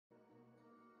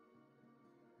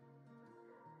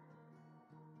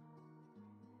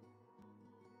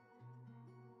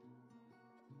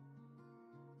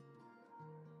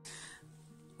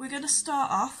we're going to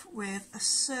start off with a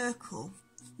circle.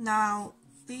 Now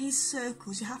these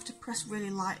circles you have to press really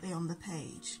lightly on the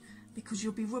page because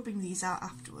you'll be rubbing these out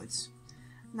afterwards.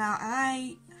 Now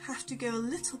I have to go a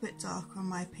little bit darker on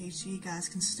my page so you guys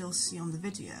can still see on the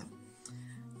video,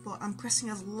 but I'm pressing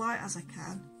as light as I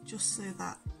can just so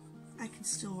that I can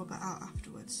still rub it out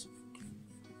afterwards.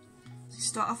 So you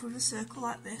start off with a circle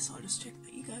like this. I'll just check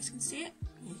that you guys can see it.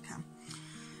 Yeah, you can.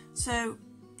 So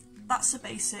that's a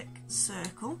basic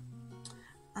circle,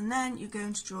 and then you're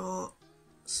going to draw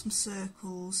some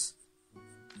circles,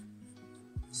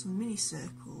 some mini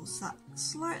circles that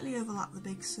slightly overlap the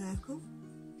big circle.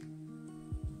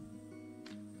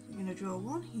 You're going to draw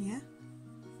one here,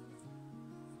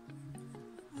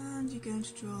 and you're going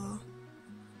to draw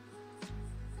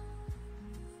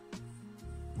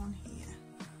one here.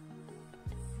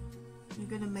 You're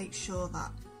going to make sure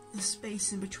that the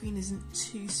space in between isn't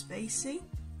too spacey.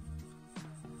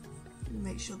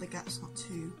 Make sure the gap's not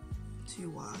too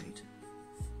wide.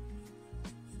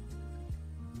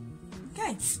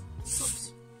 Okay, oops.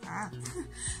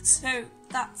 So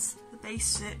that's the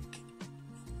basic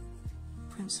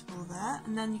principle there,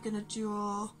 and then you're going to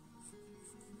draw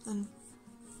the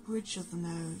bridge of the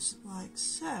nose like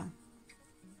so.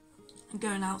 I'm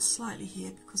going out slightly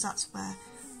here because that's where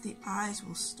the eyes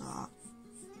will start.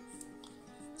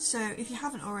 So if you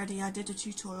haven't already, I did a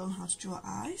tutorial on how to draw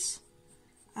eyes,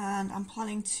 and I'm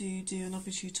planning to do another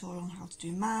tutorial on how to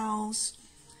do mouths,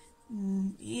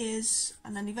 ears,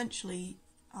 and then eventually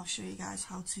I'll show you guys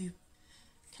how to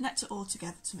connect it all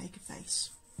together to make a face.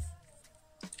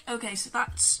 Okay, so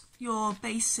that's your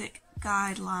basic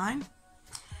guideline.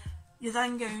 You're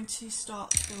then going to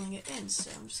start filling it in,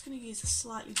 so I'm just going to use a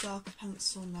slightly darker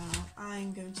pencil now.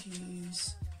 I'm going to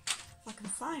use, if I can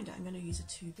find it, I'm going to use a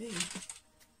 2B.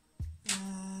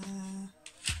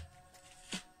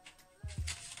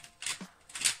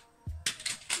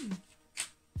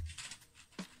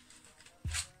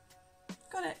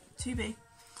 Got it, 2B.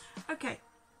 Okay,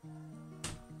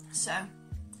 so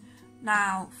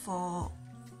now for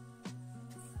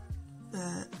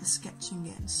the sketching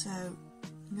in. So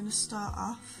I'm going to start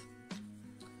off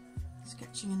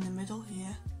sketching in the middle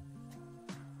here.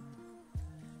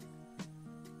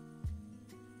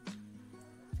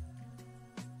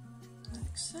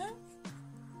 Like so.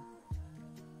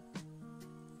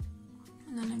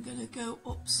 And then I'm going to go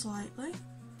up slightly.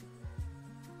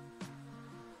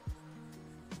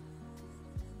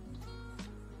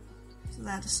 So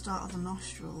they're the start of the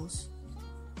nostrils.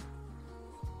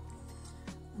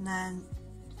 And then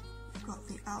we've got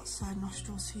the outside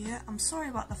nostrils here. I'm sorry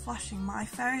about the flashing, my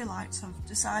fairy lights have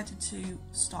decided to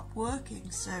stop working,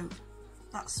 so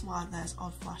that's why there's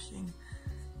odd flashing.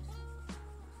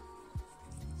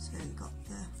 So you've got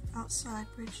the outside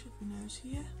bridge of the nose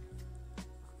here.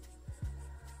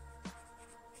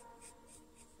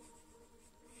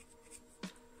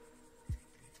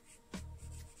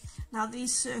 Now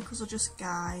these circles are just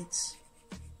guides,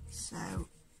 so,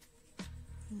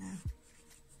 you know,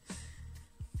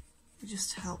 they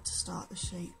just help to start the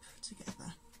shape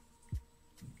together.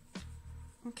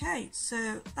 Okay,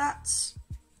 so that's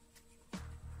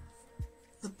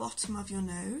the bottom of your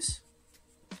nose.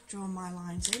 Draw my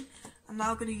lines in. I'm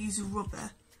now going to use a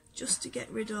rubber just to get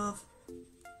rid of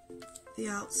the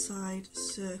outside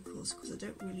circles because I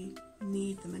don't really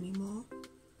need them anymore.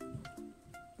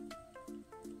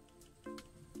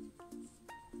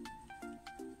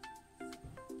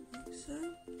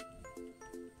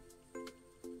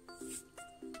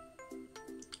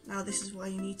 Now this is why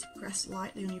you need to press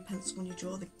lightly on your pencil when you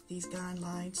draw these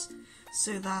guidelines,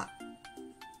 so that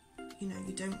you know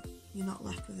you're not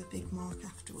left with a big mark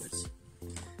afterwards.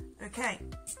 Okay,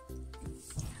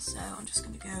 so I'm just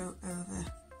going to go over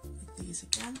with these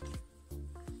again.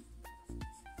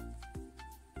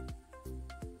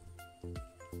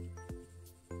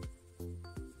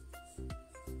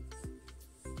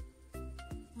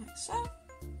 Like so.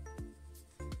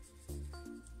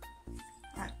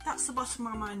 That's the bottom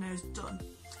of my nose done.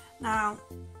 Now,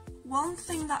 one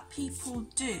thing that people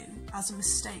do as a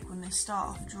mistake when they start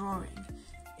off drawing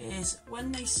is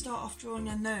when they start off drawing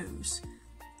a nose,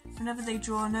 whenever they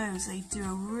draw a nose, they do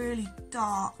a really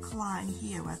dark line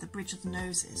here where the bridge of the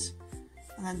nose is,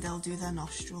 and then they'll do their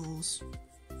nostrils.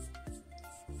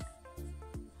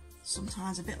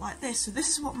 Sometimes a bit like this. So this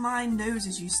is what my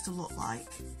noses used to look like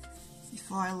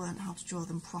before I learned how to draw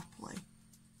them properly.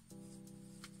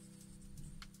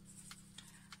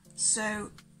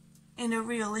 So in a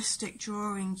realistic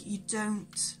drawing, you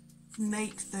don't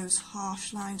make those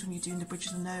harsh lines when you're doing the bridge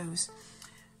of the nose.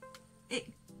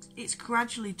 It's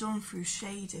gradually done through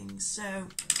shading, so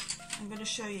I'm going to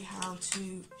show you how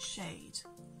to shade.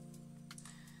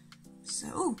 So,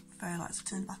 oh, fairy lights have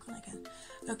turned back on again.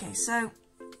 Okay, so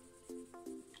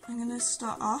I'm going to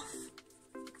start off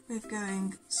with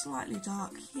going slightly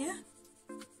dark here.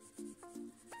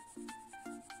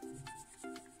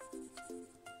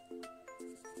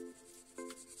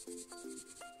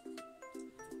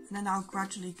 And then I'll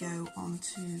gradually go on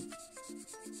to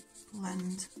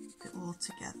blend it all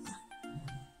together.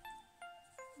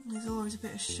 There's always a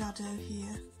bit of shadow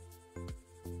here.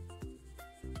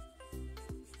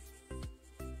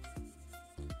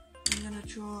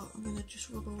 I'm going to just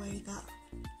rub away that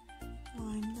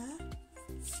line there.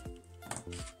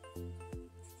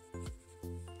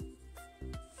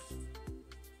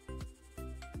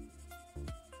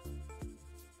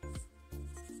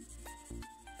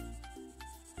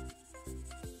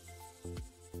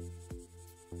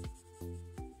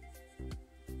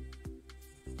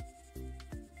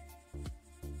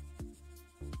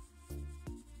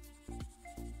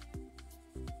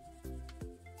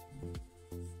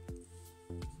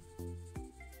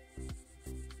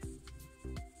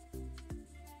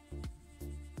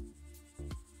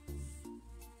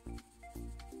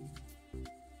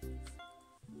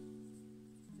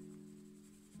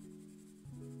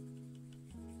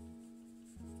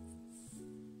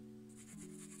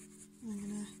 I'm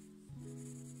going to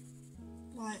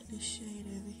lightly shade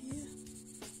over here.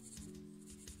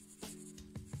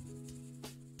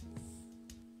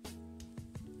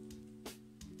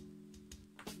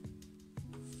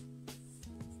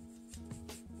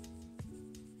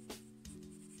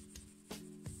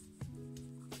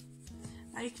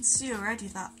 Now you can see already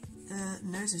that the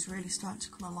nose is really starting to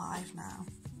come alive now.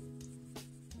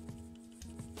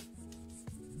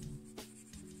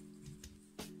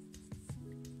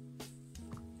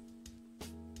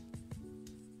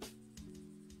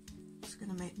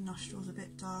 Going to make the nostrils a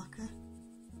bit darker.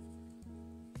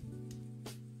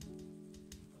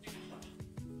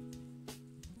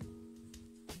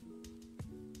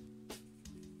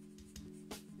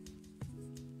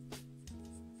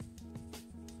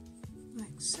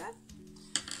 Like so.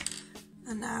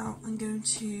 And now I'm going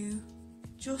to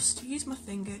just use my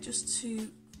finger just to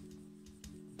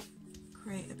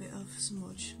create a bit of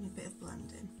smudge and a bit of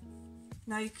blending.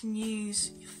 Now you can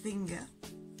use your finger.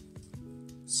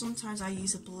 Sometimes I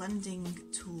use a blending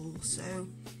tool so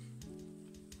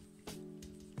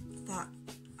that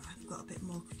I've got a bit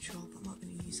more control, but I'm not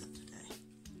going to use that today.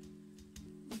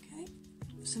 Okay,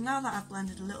 so now that I've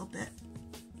blended a little bit,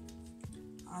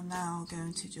 I'm now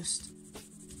going to just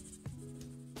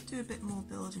do a bit more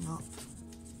building up,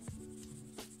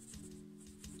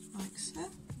 like so.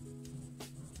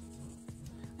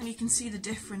 And you can see the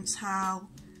difference, how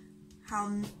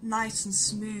nice and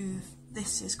smooth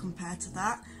this is compared to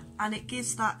that, and it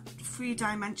gives that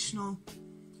three-dimensional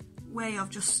way of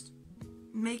just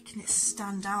making it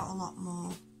stand out a lot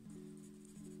more,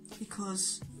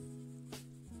 because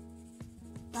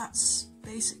that's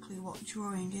basically what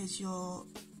drawing is. You're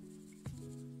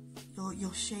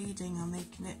shading and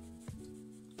making it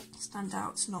stand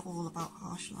out. It's not all about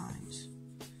harsh lines.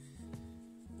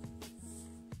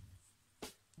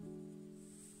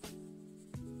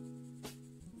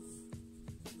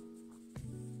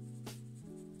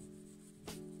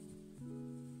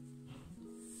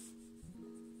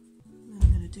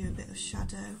 Do a bit of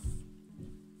shadow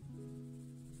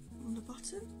on the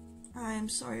bottom. I am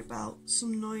sorry about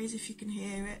some noise if you can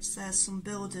hear it. There's some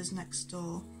builders next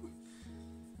door.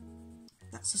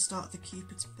 That's the start of the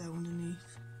Cupid's bow underneath.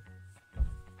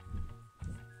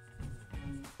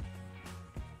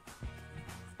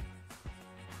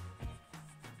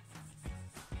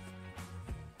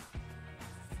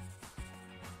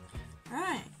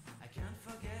 Right.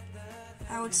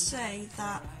 I would say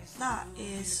that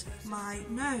is my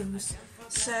nose.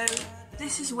 So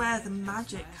this is where the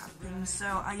magic happens. So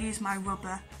I use my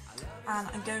rubber and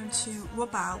I'm going to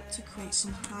rub out to create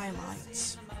some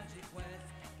highlights.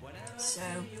 So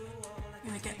I'm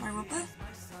going to get my rubber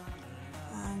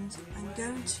and I'm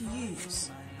going to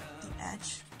use the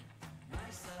edge.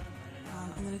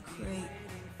 And I'm going to create,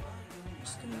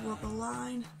 just going to rub a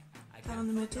line down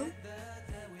the middle.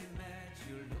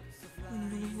 And I'm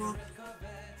going to rub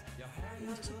a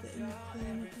little bit in the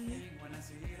corner here,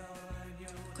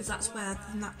 because that's where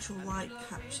the natural light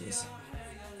catches.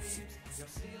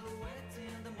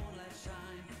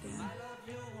 Again,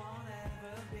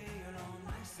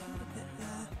 a bit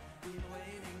there.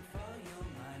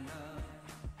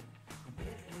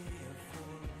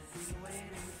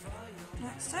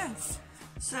 Like so.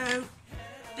 So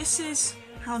this is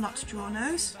how not to draw a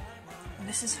nose, and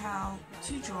this is how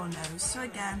to draw a nose. So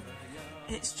again,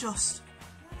 it's just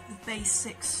the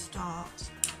basic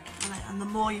start. And the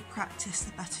more you practice,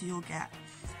 the better you'll get.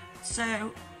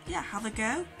 So yeah, have a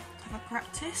go, have a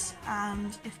practice,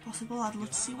 and if possible I'd love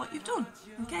to see what you've done.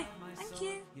 Okay, thank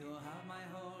you.